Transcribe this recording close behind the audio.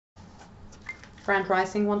Grand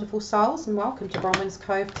Rising, wonderful souls, and welcome to Bronwen's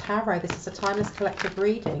Cove Tarot. This is a timeless collective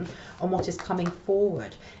reading on what is coming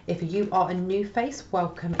forward. If you are a new face,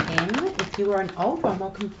 welcome in. If you are an old one,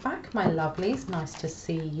 welcome back, my lovelies. Nice to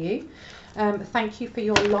see you. Thank you for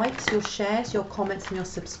your likes, your shares, your comments, and your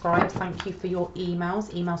subscribes. Thank you for your emails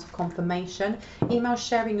of confirmation, emails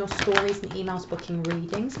sharing your stories, and emails booking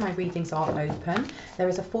readings. My readings are open. There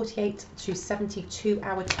is a 48 to 72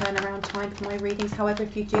 hour turnaround time for my readings. However,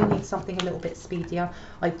 if you do need something a little bit speedier,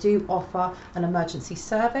 I do offer an emergency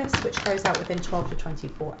service which goes out within 12 to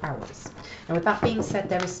 24 hours. And with that being said,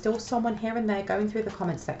 there is still someone here and there going through the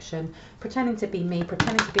comment section, pretending to be me,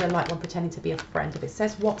 pretending to be a light one, pretending to be a friend. If it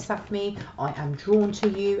says WhatsApp me, I am drawn to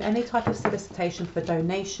you. Any type of solicitation for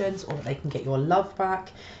donations or that they can get your love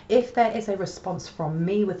back. If there is a response from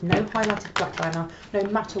me with no highlighted black banner, no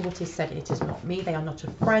matter what is said, it is not me. They are not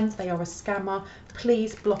a friend. They are a scammer.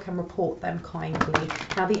 Please block and report them kindly.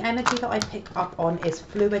 Now, the energy that I pick up on is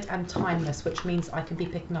fluid and timeless, which means I can be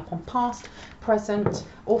picking up on past, present,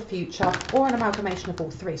 or future, or an amalgamation of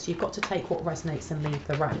all three. So you've got to take what resonates and leave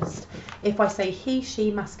the rest. If I say he,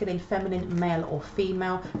 she, masculine, feminine, male, or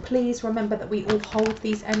female, please remember that we all hold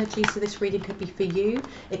these energies. So this reading could be for you.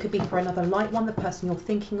 It could be for another light one, the person you're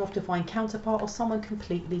thinking of, divine counterpart, or someone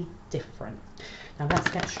completely different. Now let's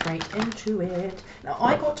get straight into it. Now,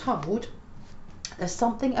 I got told there's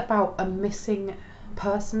something about a missing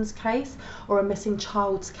person's case or a missing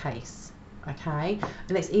child's case, okay?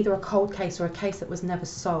 And it's either a cold case or a case that was never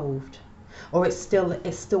solved, or it's still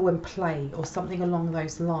in play, or something along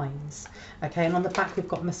those lines, okay? And on the back we've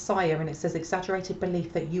got Messiah, and it says exaggerated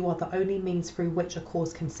belief that you are the only means through which a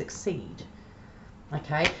cause can succeed.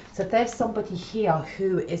 Okay, so there's somebody here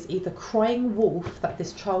who is either crying wolf that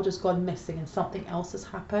this child has gone missing and something else has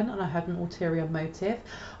happened and I had an ulterior motive,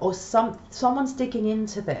 or someone's digging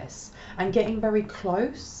into this and getting very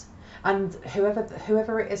close, and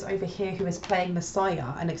whoever it is over here who is playing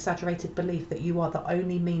Messiah, an exaggerated belief that you are the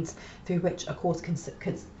only means through which a cause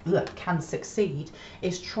can succeed,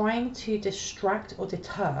 is trying to distract or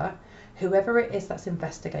deter whoever it is that's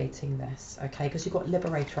investigating this, okay? Because you've got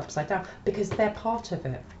Liberator upside down, because they're part of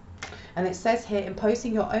it. And it says here,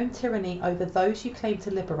 imposing your own tyranny over those you claim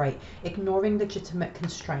to liberate, ignoring legitimate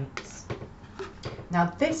constraints.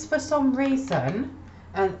 Now this, for some reason,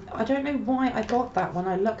 and I don't know why I got that when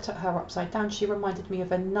I looked at her upside down, she reminded me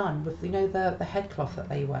of a nun with, you know, the headcloth that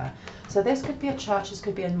they wear. So this could be a church, this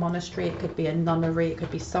could be a monastery, it could be a nunnery, it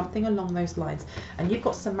could be something along those lines. And you've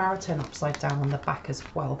got Samaritan upside down on the back as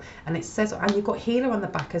well. And it says, and you've got healer on the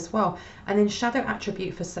back as well. And in shadow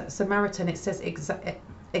attribute for Samaritan, it says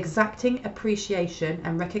exacting appreciation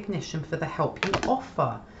and recognition for the help you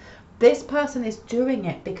offer. This person is doing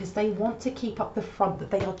it because they want to keep up the front that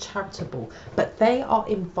they are charitable, but they are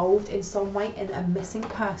involved in some way in a missing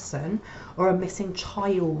person or a missing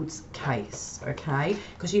child's case, okay?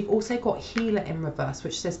 Because you've also got healer in reverse,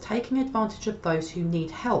 which says taking advantage of those who need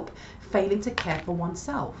help, failing to care for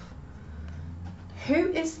oneself.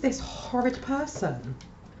 Who is this horrid person?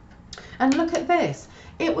 And look at this.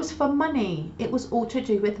 It was for money. It was all to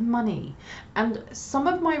do with money. And some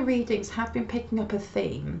of my readings have been picking up a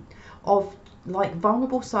theme of like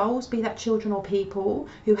vulnerable souls, be that children or people,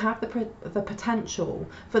 who have the potential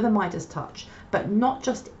for the Midas touch, but not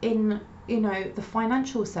just in, you know, the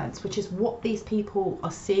financial sense, which is what these people are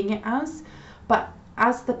seeing it as, but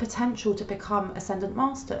as the potential to become ascendant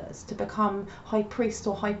masters, to become high priest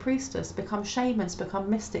or high priestess, become shamans, become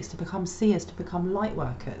mystics, to become seers, to become light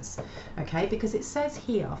workers, okay? Because it says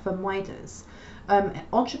here for Midas,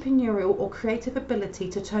 entrepreneurial or creative ability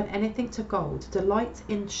to turn anything to gold, delight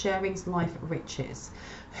in sharing's life riches.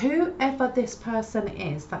 Whoever this person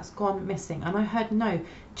is that's gone missing, and I heard no,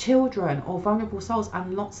 children or vulnerable souls,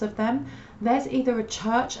 and lots of them, there's either a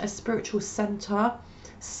church, a spiritual center,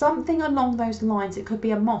 something along those lines. It could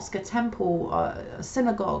be a mosque, a temple, a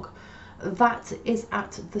synagogue, that is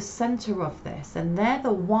at the center of this, and they're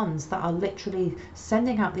the ones that are literally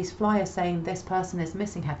sending out these flyers saying this person is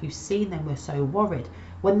missing, have you seen them, we're so worried,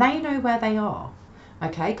 when they know where they are,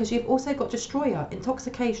 okay? Because you've also got destroyer,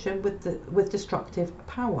 intoxication with destructive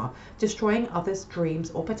power, destroying others'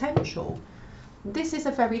 dreams or potential. This is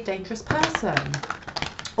a very dangerous person,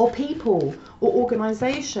 or people, or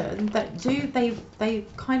organization that they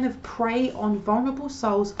kind of prey on vulnerable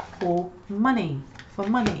souls for money,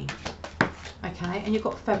 okay? And you've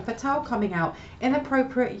got femme fatale coming out,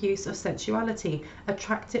 inappropriate use of sensuality,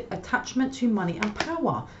 attractive attachment to money and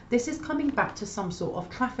power. This is coming back to some sort of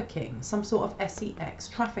trafficking, some sort of sex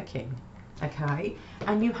trafficking, okay?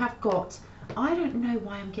 And you have got, I don't know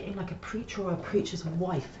why I'm getting like a preacher or a preacher's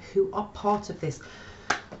wife who are part of this.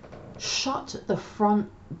 shut the front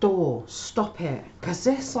door, stop it, because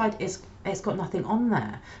this side it's got nothing on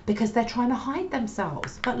there, because they're trying to hide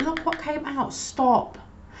themselves. But look what came out. Stop.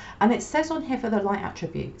 And it says on here for the light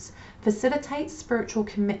attributes, facilitates spiritual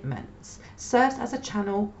commitments, serves as a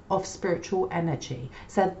channel of spiritual energy.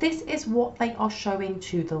 So this is what they are showing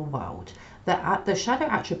to the world. That the shadow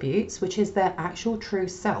attributes, which is their actual true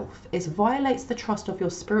self, violates the trust of your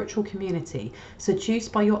spiritual community,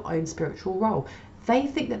 seduced by your own spiritual role. They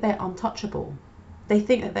think that they're untouchable. They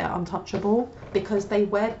think that they're untouchable because they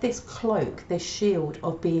wear this cloak, this shield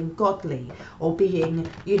of being godly, or being,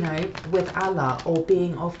 you know, with Allah, or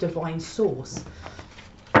being of divine source.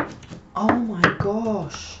 Oh my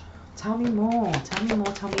gosh. Tell me more, tell me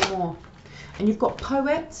more, tell me more. And you've got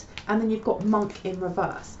poet, and then you've got monk in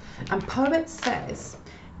reverse. And poet says,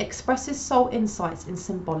 expresses soul insights in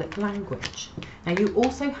symbolic language. Now you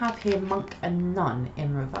also have here monk and nun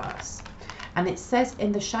in reverse. And it says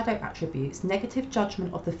in the shadow attributes, negative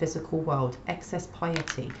judgment of the physical world, excess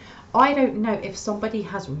piety. I don't know if somebody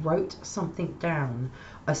has wrote something down,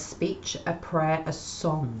 a speech, a prayer, a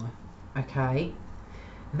song, okay?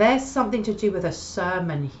 There's something to do with a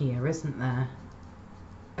sermon here, isn't there?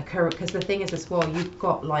 Because the thing is as well, you've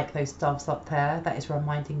got like those doves up there. That is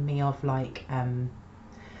reminding me of like,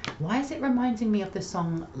 why is it reminding me of the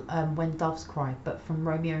song When Doves Cry, but from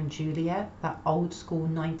Romeo and Juliet, that old school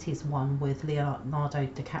 90s one with Leonardo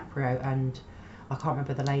DiCaprio and I can't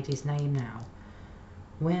remember the lady's name now.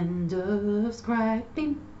 When doves cry,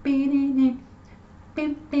 bim, bim,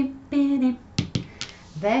 bim, bim, bim.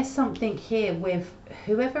 There's something here with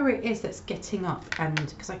whoever it is that's getting up, and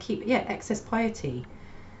because I keep, yeah, excess piety.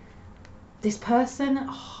 This person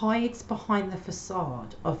hides behind the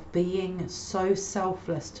facade of being so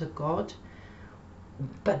selfless to God,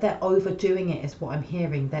 but they're overdoing it is what I'm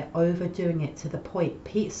hearing. They're overdoing it to the point.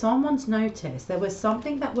 Someone's noticed there was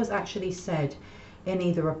something that was actually said in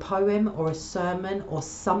either a poem or a sermon or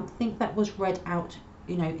something that was read out,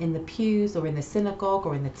 you know, in the pews or in the synagogue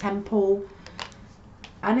or in the temple.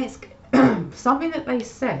 And it's something that they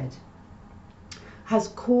said has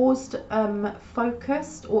caused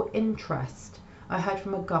focus or interest, I heard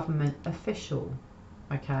from a government official,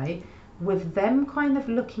 okay, with them kind of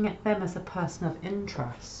looking at them as a person of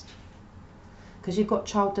interest. Because you've got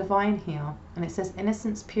child divine here, and it says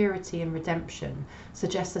innocence, purity and redemption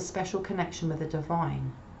suggests a special connection with the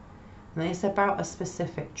divine. And it's about a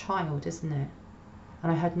specific child, isn't it?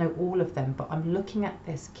 And I heard know all of them, but I'm looking at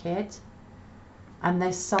this kid, and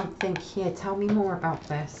there's something here. Tell me more about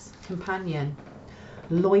this. Companion.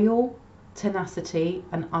 Loyal, tenacity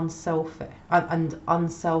and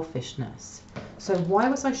unselfishness. So why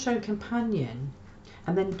was I shown companion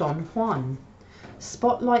and then Don Juan?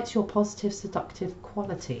 Spotlights your positive seductive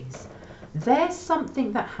qualities. There's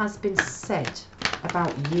something that has been said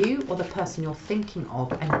about you or the person you're thinking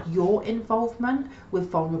of and your involvement with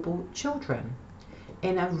vulnerable children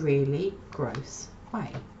in a really gross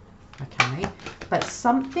way, okay? But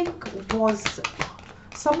something was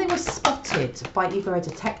spotted by either a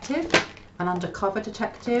detective, an undercover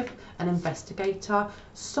detective, an investigator.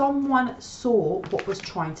 Someone saw what was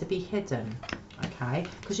trying to be hidden, okay?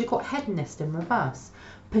 Because you've got hedonist in reverse.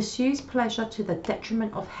 Pursues pleasure to the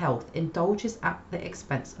detriment of health, indulges at the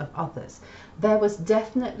expense of others. There was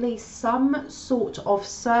definitely some sort of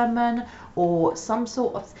sermon or some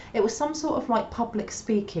sort of, it was some sort of like public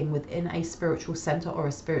speaking within a spiritual center or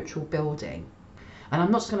a spiritual building. And I'm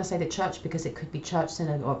not just going to say the church because it could be church,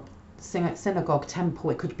 synagogue, temple,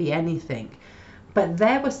 it could be anything. But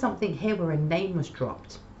there was something here where a name was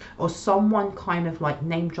dropped, or someone kind of like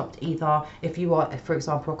name dropped, either if you are, for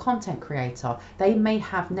example, a content creator, they may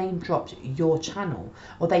have name dropped your channel,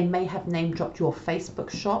 or they may have name dropped your Facebook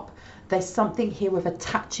shop. There's something here with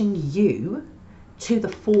attaching you to the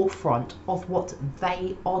forefront of what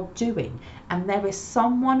they are doing. And there is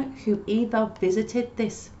someone who either visited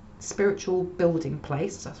this spiritual building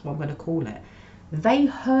place, that's what I'm going to call it, they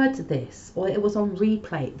heard this, or it was on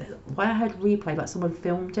replay. Why I heard replay, like someone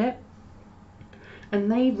filmed it,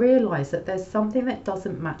 and they realised that there's something that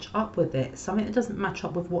doesn't match up with it, something that doesn't match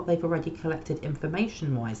up with what they've already collected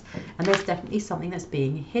information wise, and there's definitely something that's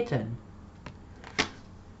being hidden.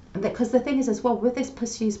 And because the thing is as well, with this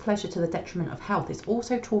pursues pleasure to the detriment of health, it's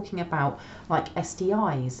also talking about like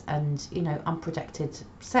STIs and, you know, unprotected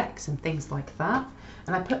sex and things like that.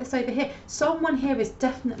 And I put this over here. Someone here is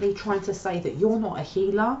definitely trying to say that you're not a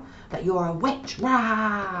healer, that you're a witch,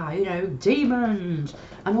 rah, you know, demons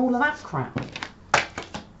and all of that crap.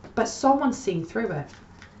 But someone's seen through it,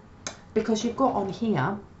 because you've got on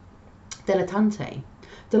here dilettante,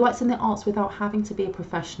 Delights in the arts without having to be a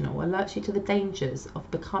professional, alerts you to the dangers of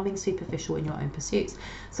becoming superficial in your own pursuits.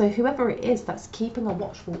 So whoever it is that's keeping a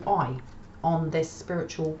watchful eye on this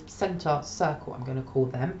spiritual center circle, I'm going to call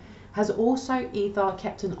them, has also either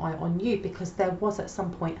kept an eye on you because there was at some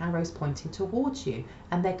point arrows pointing towards you,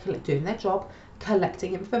 and they're doing their job,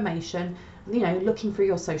 collecting information, you know, looking through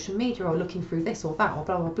your social media or looking through this or that or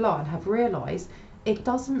blah, blah, blah, and have realised it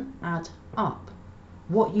doesn't add up.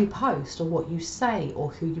 What you post or what you say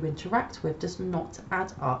or who you interact with does not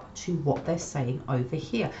add up to what they're saying over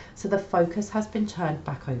here. So the focus has been turned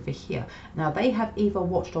back over here. Now they have either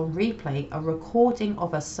watched on replay a recording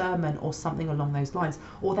of a sermon or something along those lines,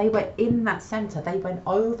 or they were in that centre, they went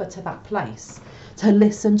over to that place to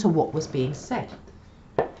listen to what was being said.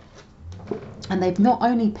 And they've not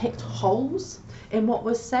only picked holes in what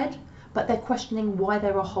was said, but they're questioning why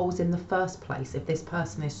there are holes in the first place if this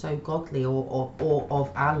person is so godly or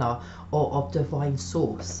of Allah or of divine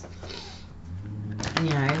source, you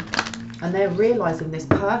know. And they're realizing this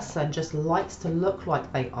person just likes to look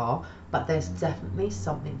like they are, but there's definitely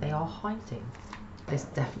something they are hiding. There's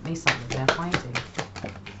definitely something they're hiding,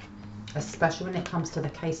 especially when it comes to the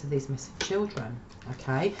case of these missing children,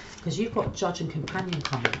 okay? Because you've got Judge and Companion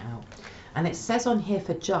coming out. And it says on here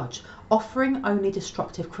for Judge, offering only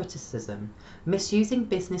destructive criticism, misusing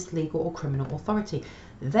business, legal or criminal authority.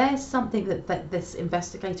 There's something that this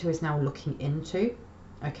investigator is now looking into,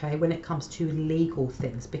 okay, when it comes to legal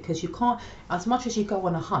things, because you can't, as much as you go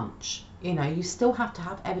on a hunch, you know, you still have to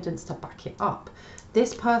have evidence to back it up.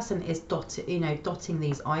 This person is dotting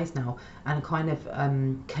these I's now and kind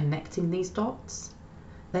of connecting these dots.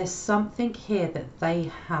 There's something here that they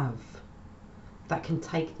have that can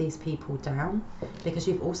take these people down, because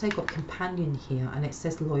you've also got Companion here, and it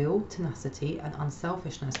says loyal, tenacity and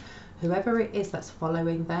unselfishness. Whoever it is that's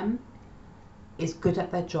following them is good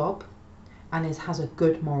at their job and has a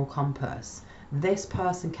good moral compass. This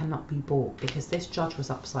person cannot be bought because this Judge was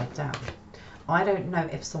upside down. I don't know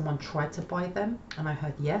if someone tried to buy them and I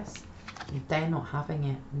heard yes. They're not having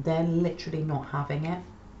it. They're literally not having it.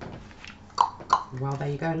 Well, there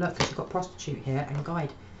you go. Look, you've got prostitute here and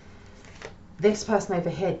guide. This person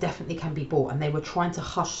over here definitely can be bought, and they were trying to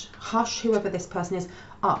hush whoever this person is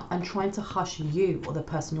up and trying to hush you or the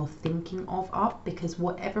person you're thinking of up, because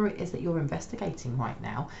whatever it is that you're investigating right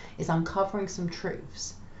now is uncovering some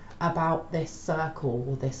truths about this circle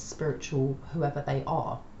or this spiritual whoever they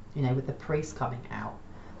are, you know, with the priest coming out,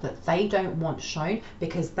 that they don't want shown,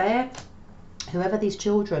 because they're, whoever these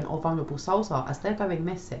children or vulnerable souls are, as they're going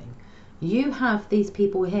missing, you have these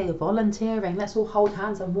people here volunteering, let's all hold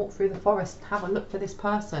hands and walk through the forest, have a look for this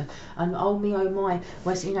person, and oh me, oh my,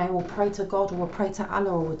 you know, we'll pray to God, or we'll pray to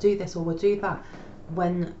Allah, or we'll do this, or we'll do that.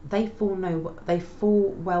 When they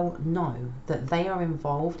full well know that they are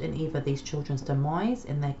involved in either these children's demise,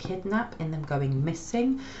 in their kidnap, in them going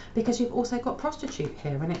missing, because you've also got prostitute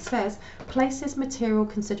here, and it says places material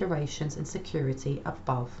considerations and security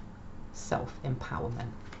above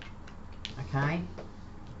self-empowerment. Okay.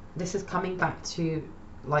 This is coming back to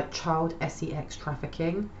like child sex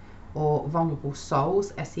trafficking or vulnerable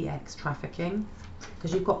souls sex trafficking,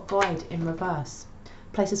 because you've got guide in reverse.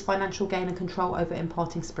 Places financial gain and control over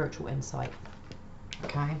imparting spiritual insight.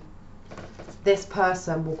 Okay. This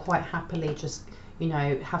person will quite happily just, you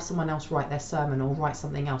know, have someone else write their sermon or write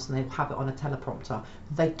something else and they'll have it on a teleprompter.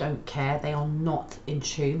 They don't care. They are not in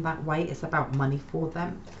tune that way. It's about money for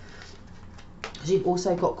them. You've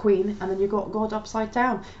also got Queen, and then you've got God upside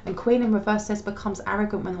down. And Queen in reverse says becomes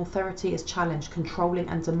arrogant when authority is challenged, controlling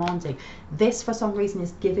and demanding. This for some reason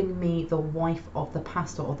is giving me the wife of the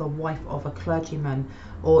pastor, or the wife of a clergyman,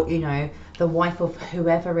 or, you know, the wife of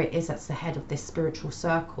whoever it is that's the head of this spiritual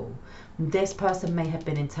circle. This person may have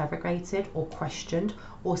been interrogated or questioned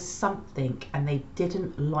or something, and they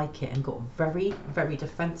didn't like it and got very, very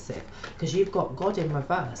defensive, because you've got God in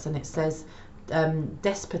reverse, and it says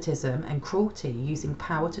despotism and cruelty, using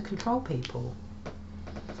power to control people.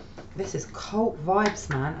 This is cult vibes,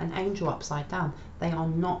 man. An angel upside down. They are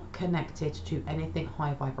not connected to anything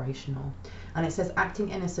high vibrational. And it says acting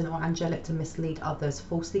innocent or angelic to mislead others,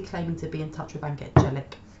 falsely claiming to be in touch with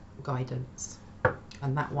angelic guidance.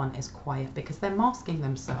 And that one is quiet because they're masking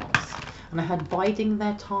themselves. And I heard biding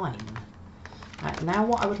their time. Right, now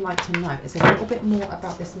what I would like to know is a little bit more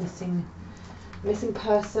about this missing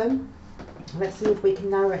person. Let's see if we can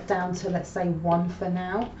narrow it down to, let's say, 1 for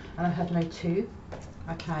now. And I heard no 2.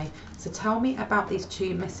 Okay, so tell me about these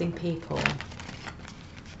 2 missing people.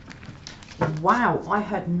 Wow, I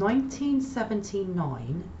heard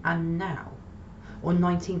 1979 and now, or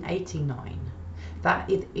 1989. That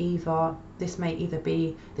is either, this may either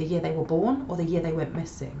be the year they were born or the year they went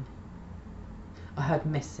missing. I heard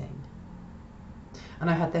missing. And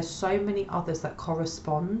I heard there's so many others that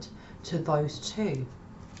correspond to those two.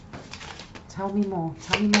 Tell me more,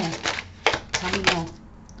 tell me more, tell me more.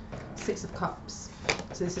 Six of Cups.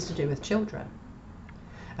 So this is to do with children.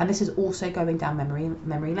 And this is also going down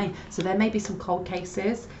memory lane. So there may be some cold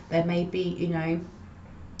cases. There may be, you know,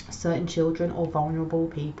 certain children or vulnerable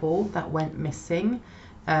people that went missing,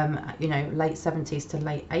 you know, late 70s to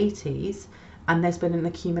late 80s. And there's been an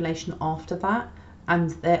accumulation after that.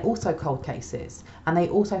 And they're also cold cases, and they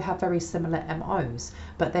also have very similar MOs,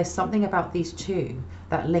 but there's something about these two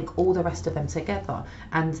that link all the rest of them together.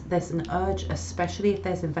 And there's an urge, especially if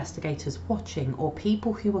there's investigators watching or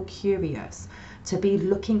people who are curious, to be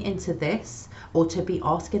looking into this, or to be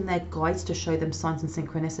asking their guides to show them signs and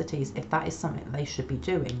synchronicities if that is something that they should be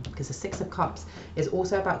doing, because the Six of Cups is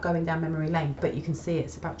also about going down memory lane, but you can see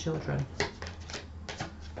it's about children.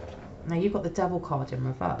 Now you've got the Devil card in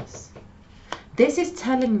reverse. This is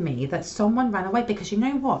telling me that someone ran away, because you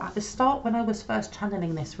know what? At the start, when I was first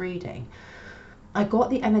channeling this reading, I got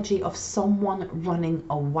the energy of someone running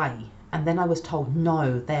away. And then I was told,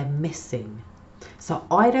 no, they're missing. So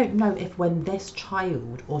I don't know if when this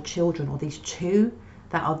child or children or these two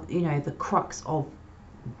that are, you know, the crux of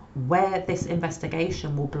where this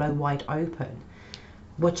investigation will blow wide open,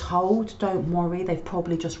 were told, don't worry, they've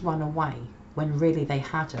probably just run away, when really they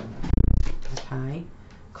hadn't. Okay.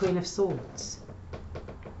 Queen of Swords.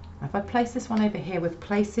 If I place this one over here with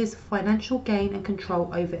places financial gain and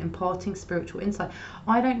control over imparting spiritual insight,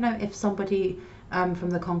 I don't know if somebody from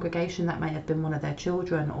the congregation, that may have been one of their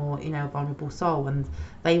children, or, you know, a vulnerable soul, and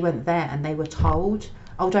they went there and they were told,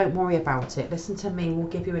 oh, don't worry about it, listen to me, we'll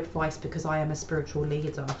give you advice because I am a spiritual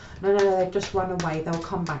leader. No, they've just run away, they'll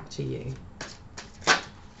come back to you.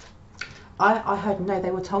 I heard no,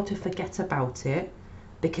 they were told to forget about it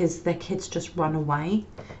because their kids just run away.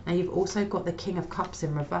 Now you've also got the King of Cups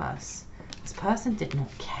in reverse. This person did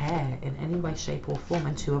not care in any way, shape or form.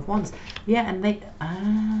 And Two of Wands. Yeah, and they...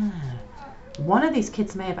 one of these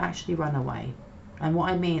kids may have actually run away. And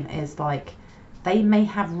what I mean is, like, they may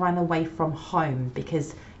have run away from home,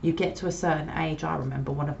 because you get to a certain age. I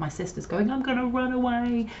remember one of my sisters going, I'm going to run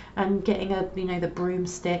away, and getting a, you know, the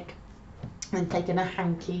broomstick, and taking a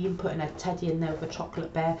hanky and putting a teddy in there with a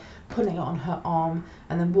chocolate bear, putting it on her arm,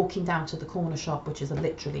 and then walking down to the corner shop, which is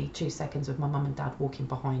literally 2 seconds with my mum and dad walking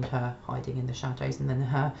behind her, hiding in the shadows, and then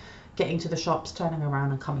her getting to the shops, turning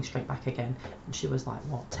around and coming straight back again. And she was like,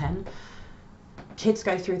 what, 10? Kids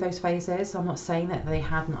go through those phases. I'm not saying that they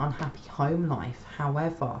had an unhappy home life.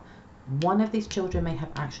 However, one of these children may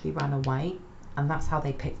have actually run away, and that's how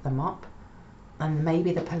they picked them up. And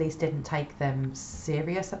maybe the police didn't take them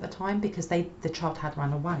serious at the time because the child had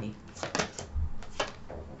run away.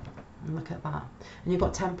 And look at that. And you've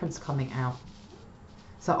got Temperance coming out.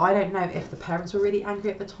 So I don't know if the parents were really angry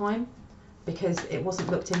at the time because it wasn't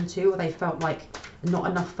looked into, or they felt like not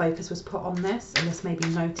enough focus was put on this. And this may be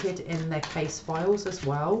noted in their case files as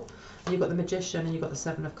well. And you've got the Magician and you've got the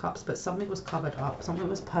Seven of Cups, but something was covered up. Something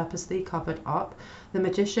was purposely covered up. The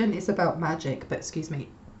Magician is about magic, but excuse me,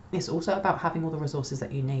 it's also about having all the resources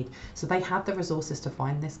that you need. So they had the resources to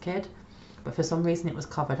find this kid, but for some reason it was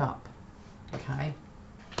covered up. Okay.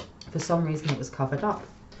 For some reason it was covered up.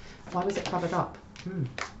 Why was it covered up?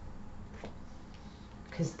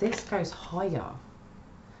 Because this goes higher.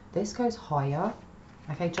 This goes higher.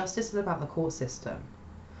 Okay, justice is about the court system,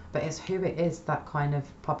 but it's who it is that kind of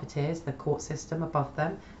puppeteers the court system above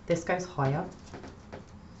them. This goes higher.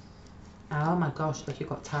 Oh my gosh, look, you've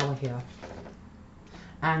got Tower here.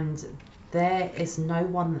 And there is no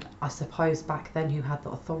one, I suppose, back then who had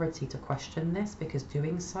the authority to question this, because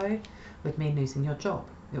doing so would mean losing your job.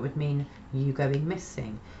 It would mean you going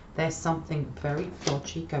missing. There's something very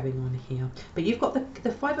dodgy going on here. But you've got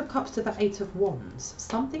the Five of Cups to the Eight of Wands.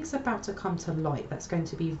 Something's about to come to light that's going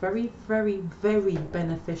to be very, very, very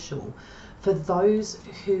beneficial for those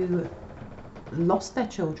who lost their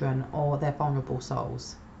children or their vulnerable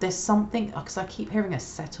souls. There's something, because I keep hearing a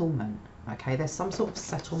settlement. Okay, there's some sort of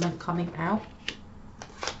settlement coming out.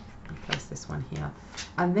 I'll place this one here.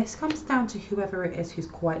 And this comes down to whoever it is who's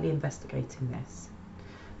quietly investigating this.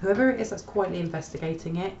 Whoever it is that's quietly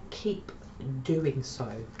investigating it, keep doing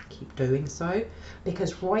so. Keep doing so.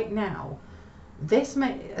 Because right now, this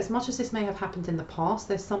may, as much as this may have happened in the past,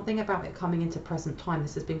 there's something about it coming into present time.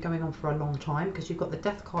 This has been going on for a long time, because you've got the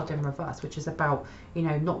Death card in reverse, which is about, you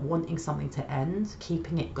know, not wanting something to end,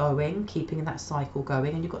 keeping it going, keeping that cycle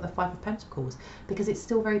going. And you've got the Five of Pentacles, because it's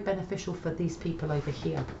still very beneficial for these people over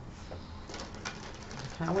here.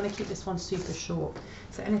 Okay, I want to keep this one super short.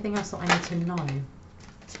 Is there anything else that I need to know?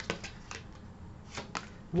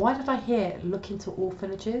 Why did I hear look into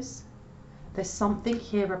orphanages? There's something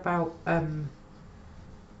here about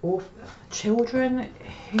children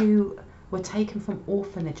who were taken from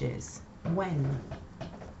orphanages. When?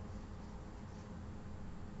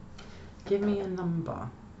 Give me a number.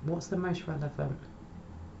 What's the most relevant?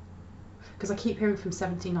 Because I keep hearing from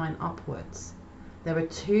 79 upwards. There are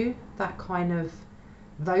two that kind of,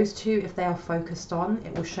 those two, if they are focused on,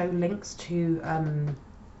 it will show links to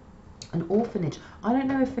an orphanage. I don't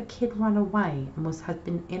know if a kid ran away and had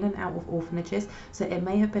been in and out of orphanages, so it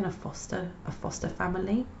may have been a foster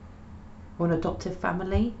family or an adoptive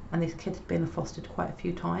family, and this kid had been fostered quite a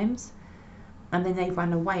few times, and then they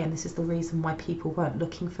ran away, and this is the reason why people weren't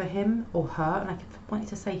looking for him or her. And I wanted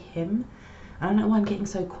to say him. I don't know why I'm getting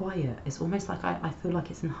so quiet. It's almost like I feel like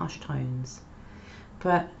it's in hushed tones.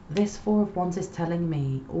 But this Four of Wands is telling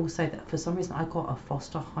me also that for some reason I got a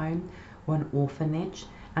foster home or an orphanage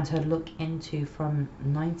and to look into from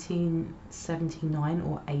 1979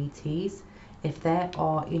 or 80s. If there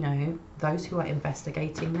are, you know, those who are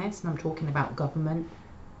investigating this, and I'm talking about government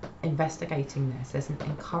investigating this, there's an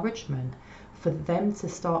encouragement for them to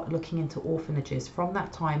start looking into orphanages from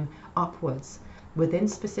that time upwards within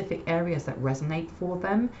specific areas that resonate for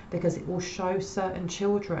them, because it will show certain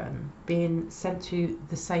children being sent to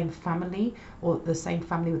the same family or the same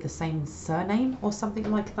family with the same surname or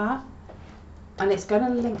something like that. And it's going to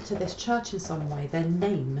link to this church in some way, their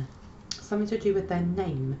name, something to do with their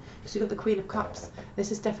name, because you've got the Queen of Cups.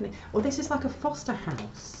 This is definitely, or this is like a foster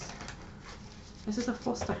house. This is a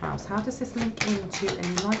foster house. How does this link into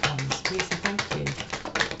any light ones, please and thank you?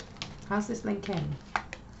 How's this link in?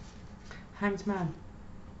 Hanged Man.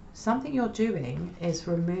 Something you're doing is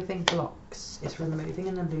removing blocks. It's removing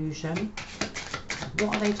an illusion.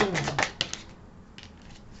 What are they doing?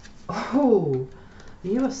 Oh,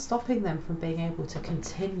 you are stopping them from being able to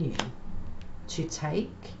continue to take,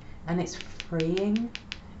 and it's freeing.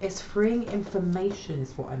 It's freeing information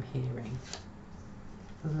is what I'm hearing.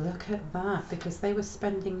 Look at that, because they were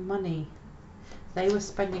spending money. They were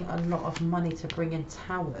spending a lot of money to bring in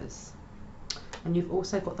towers. And you've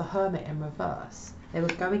also got the Hermit in reverse. They were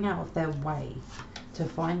going out of their way to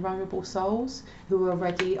find vulnerable souls who were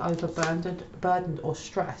already burdened or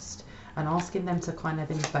stressed, and asking them to kind of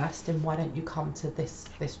invest in, why don't you come to this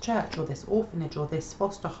church or this orphanage or this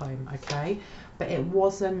foster home, okay? But it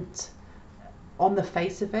wasn't, on the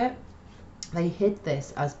face of it, they hid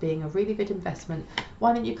this as being a really good investment.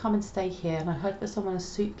 Why don't you come and stay here? And I heard there's someone a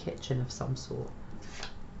soup kitchen of some sort.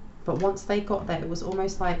 But once they got there, it was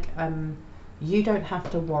almost like, you don't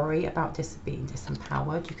have to worry about being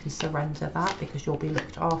disempowered. You can surrender that because you'll be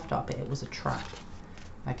looked after. But it was a trap,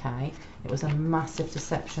 okay? It was a massive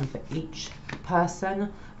deception for each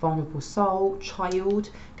person, vulnerable soul,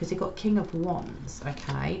 child, because you got King of Wands,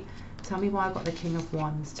 okay? Tell me why I got the King of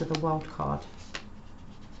Wands to the World card.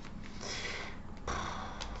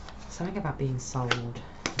 Something about being sold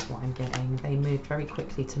is what I'm getting. They moved very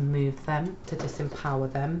quickly to move them, to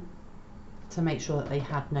disempower them, to make sure that they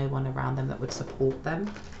had no one around them that would support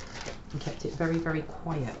them, and kept it very, very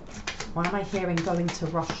quiet. Why am I hearing going to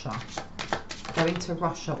Russia? Going to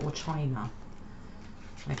Russia or China?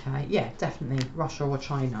 Okay, yeah, definitely Russia or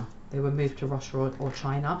China. They were moved to Russia or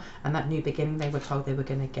China, and that new beginning they were told they were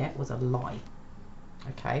going to get was a lie.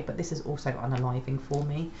 Okay, but this is also unaliving for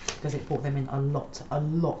me because it brought them in a lot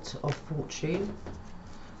of fortune.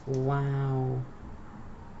 Wow.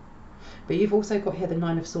 But you've also got here the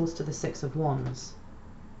Nine of Swords to the Six of Wands.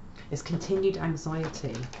 It's continued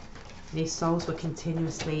anxiety. These souls were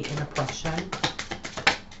continuously in oppression.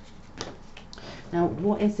 Now,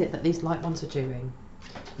 what is it that these light ones are doing?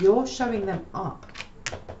 You're showing them up.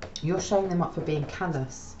 You're showing them up for being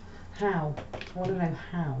callous. How? I want to know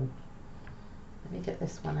how. Let me get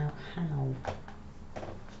this one out. How?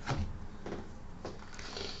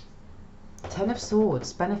 Ten of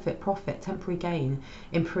Swords, benefit, profit, temporary gain,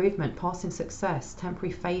 improvement, passing success,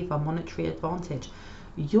 temporary favour, monetary advantage.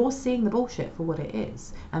 You're seeing the bullshit for what it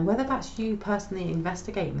is. And whether that's you personally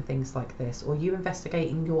investigating things like this, or you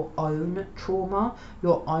investigating your own trauma,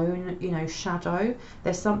 your own, you know, shadow,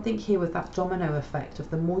 there's something here with that domino effect of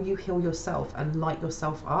the more you heal yourself and light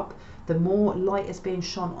yourself up, the more light is being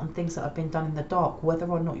shone on things that have been done in the dark, whether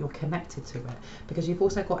or not you're connected to it. Because you've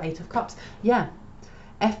also got Eight of Cups. Yeah.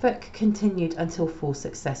 Effort continued until full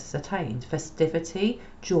success is attained. Festivity,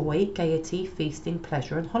 joy, gaiety, feasting,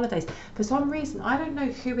 pleasure and holidays. For some reason, I don't know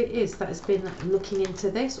who it is that has been looking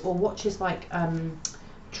into this or watches like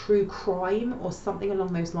true crime or something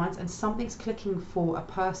along those lines, and something's clicking for a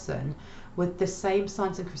person with the same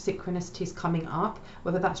signs and synchronicities coming up,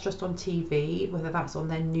 whether that's just on TV, whether that's on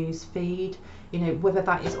their news feed, you know, whether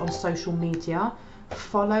that is on social media.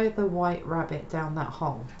 Follow the white rabbit down that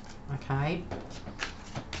hole. Okay.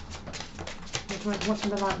 What do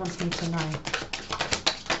the light ones need to know?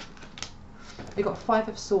 We've got 5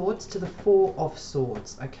 of Swords to the 4 of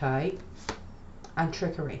Swords, okay? And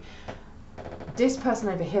trickery. This person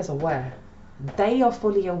over here is aware. They are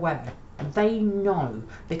fully aware. They know,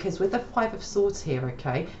 because with the 5 of Swords here,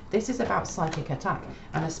 okay, this is about psychic attack,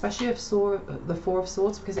 and especially with the 4 of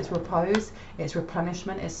Swords, because it's repose, it's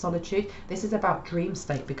replenishment, it's solitude. This is about dream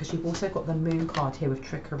state, because you've also got the Moon card here with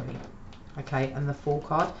trickery, okay, and the Fool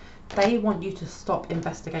card. They want you to stop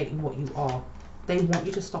investigating what you are. They want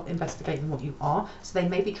you to stop investigating what you are. So they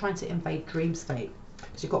may be trying to invade dream state,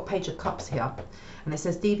 because you've got Page of Cups here, and it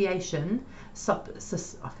says deviation, I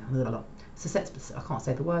can't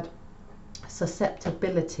say the word.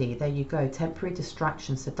 Susceptibility, there you go, temporary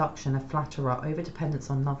distraction, seduction, a flatterer, overdependence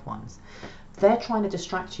on loved ones. They're trying to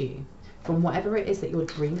distract you from whatever it is that your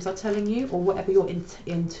dreams are telling you, or whatever your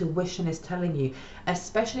intuition is telling you,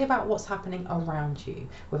 especially about what's happening around you,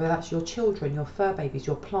 whether that's your children, your fur babies,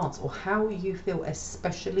 your plants, or how you feel,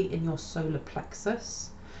 especially in your solar plexus.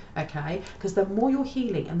 Okay, because the more you're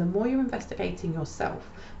healing and the more you're investigating yourself,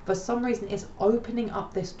 for some reason it's opening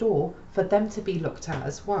up this door for them to be looked at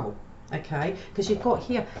as well. Okay, because you've got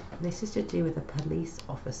here, this is to do with a police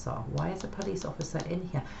officer. Why is a police officer in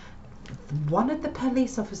here? One of the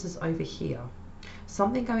police officers over here,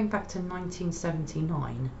 something going back to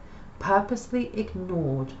 1979, purposely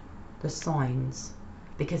ignored the signs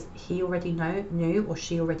because he already knew, or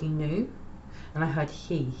she already knew, and I heard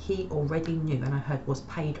he already knew, and I heard was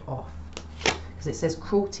paid off, because it says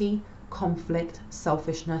cruelty, conflict,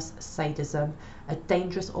 selfishness, sadism, a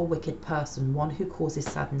dangerous or wicked person, one who causes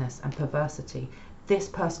sadness and perversity. This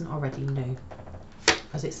person already knew,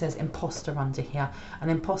 as it says imposter under here. An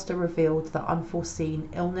imposter revealed that unforeseen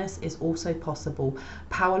illness is also possible,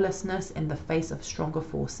 powerlessness in the face of stronger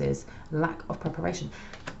forces, lack of preparation.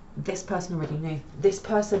 This person already knew. This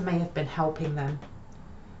person may have been helping them.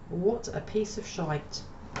 What a piece of shite.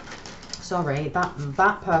 Sorry,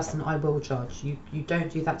 that person I will judge. You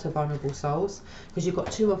don't do that to vulnerable souls, because you've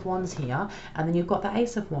got 2 of Wands here, and then you've got the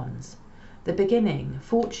Ace of Wands. The beginning,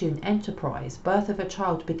 fortune, enterprise, birth of a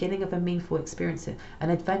child, beginning of a meaningful experience, an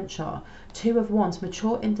adventure. 2 of Wands,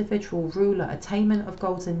 mature individual, ruler, attainment of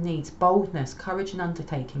goals and needs, boldness, courage and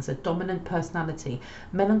undertakings, a dominant personality,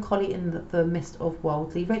 melancholy in the midst of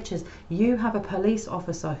worldly riches. You have a police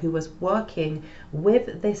officer who was working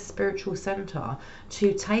with this spiritual center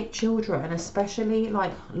to take children, especially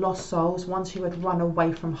like lost souls, ones who had run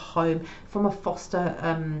away from home, from a foster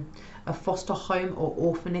home or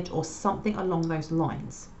orphanage or something along those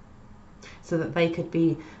lines, so that they could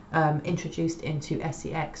be introduced into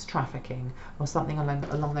sex trafficking or something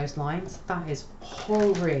along those lines. That is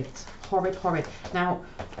horrid, horrid, horrid. Now,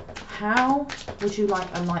 how would you like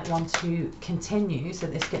a light one to continue so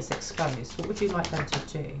this gets exposed? What would you like them to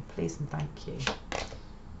do? Please and thank you.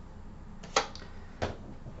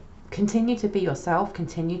 Continue to be yourself,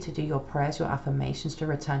 continue to do your prayers, your affirmations to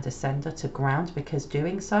return to sender, to ground, because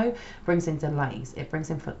doing so brings in delays, it brings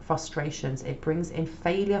in frustrations, it brings in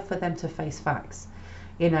failure for them to face facts.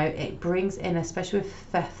 You know, it brings in, especially with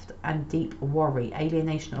theft and deep worry,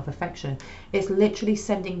 alienation of affection. It's literally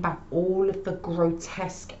sending back all of the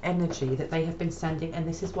grotesque energy that they have been sending, and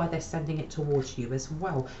this is why they're sending it towards you as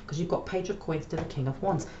well, because you've got Page of Coins to the King of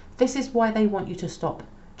Wands. This is why they want you to stop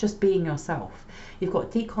just being yourself. You've got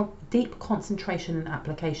deep concentration and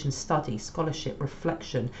application, study, scholarship,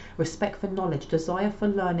 reflection, respect for knowledge, desire for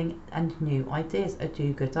learning and new ideas, a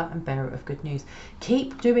do-gooder and bearer of good news.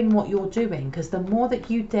 Keep doing what you're doing, because the more that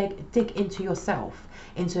you dig into yourself,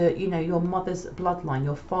 into, you know, your mother's bloodline,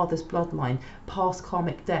 your father's bloodline, past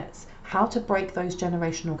karmic debts, how to break those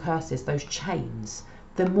generational curses, those chains,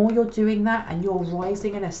 the more you're doing that and you're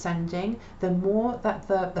rising and ascending, the more that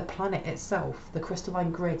the planet itself, the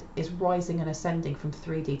crystalline grid, is rising and ascending from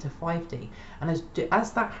 3D to 5D. And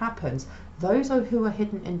as that happens, those who are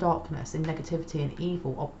hidden in darkness, in negativity and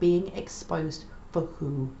evil, are being exposed for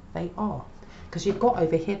who they are. Because you've got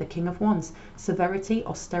over here the King of Wands, severity,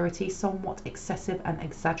 austerity, somewhat excessive and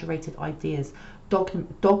exaggerated ideas,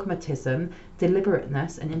 dogmatism,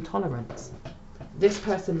 deliberateness and intolerance. This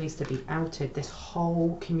person needs to be outed. This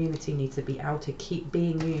whole community needs to be outed. Keep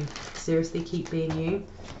being you. Seriously, keep being you.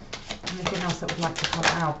 Anything else that would like to come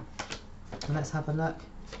out? Let's have a look.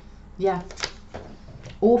 Yeah.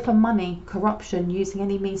 All for money, corruption, using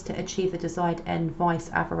any means to achieve the desired end, vice,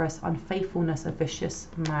 avarice, unfaithfulness, a vicious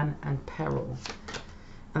man, and peril.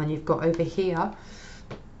 And then you've got over here,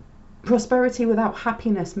 prosperity without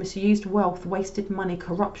happiness, misused wealth, wasted money,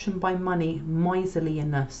 corruption by money,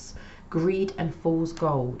 miserliness, greed and fool's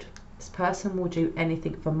gold. This person will do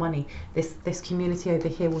anything for money. This community over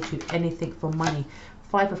here will do anything for money.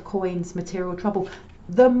 5 of Coins, material trouble.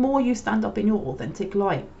 The more you stand up in your authentic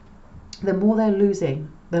light, the more they're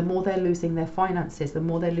losing. The more they're losing their finances, the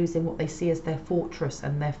more they're losing what they see as their fortress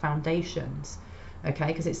and their foundations. Okay,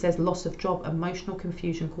 because it says loss of job, emotional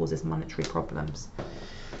confusion causes monetary problems.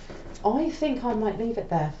 I think I might leave it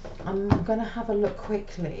there. I'm going to have a look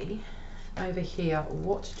quickly over here.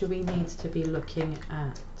 What do we need to be looking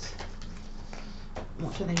at?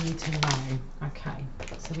 What do they need to know? Okay,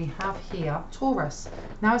 so we have here Taurus.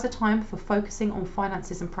 Now is the time for focusing on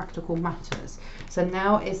finances and practical matters. So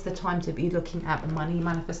now is the time to be looking at money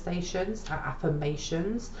manifestations, at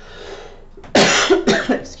affirmations.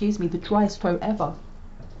 Excuse me, the driest throat ever.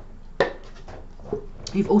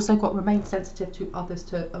 You've also got remain sensitive to others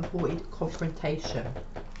to avoid confrontation.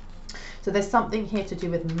 So there's something here to do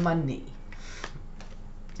with money.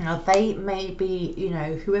 Now they may be, you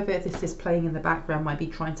know, whoever this is playing in the background might be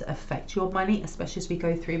trying to affect your money, especially as we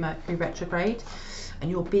go through Mercury retrograde, and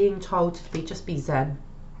you're being told to be just be zen.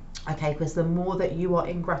 Okay, because the more that you are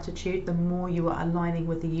in gratitude, the more you are aligning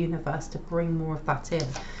with the universe to bring more of that in.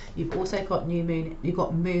 You've also got new moon, you've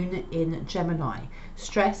got moon in Gemini.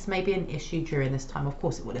 Stress may be an issue during this time. Of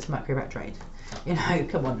course it will, it's Mercury retrograde. You know,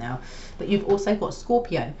 come on now. But you've also got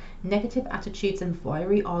Scorpio. Negative attitudes and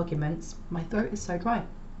fiery arguments, my throat is so dry,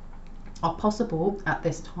 are possible at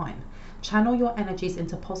this time. Channel your energies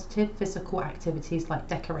into positive physical activities like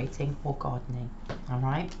decorating or gardening. All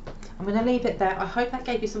right, I'm going to leave it there. I hope that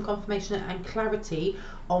gave you some confirmation and clarity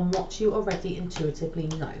on what you already intuitively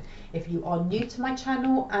know. If you are new to my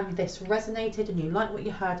channel and this resonated and you like what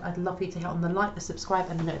you heard, I'd love you to hit on the like, the subscribe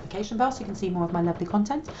and the notification bell so you can see more of my lovely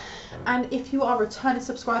content. And if you are a returning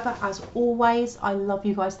subscriber, as always, I love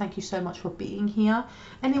you guys. Thank you so much for being here.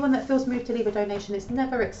 Anyone that feels moved to leave a donation, it's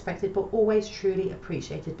never expected but always truly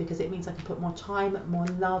appreciated, because it means I can put more time, more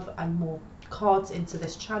love and more cards into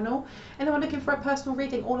this channel. Anyone looking for a personal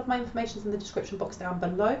reading, all of my information is in the description box down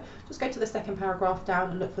below. Just go to the second paragraph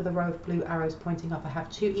down and look for the row of blue arrows pointing up. I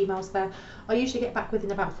have 2 emails there. I usually get back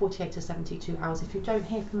within about 48 to 72 hours. If you don't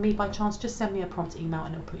hear from me by chance, just send me a prompt email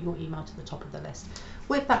and it'll put your email to the top of the list.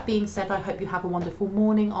 With that being said, I hope you have a wonderful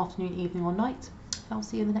morning, afternoon, evening or night. I'll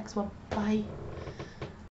see you in the next one. Bye.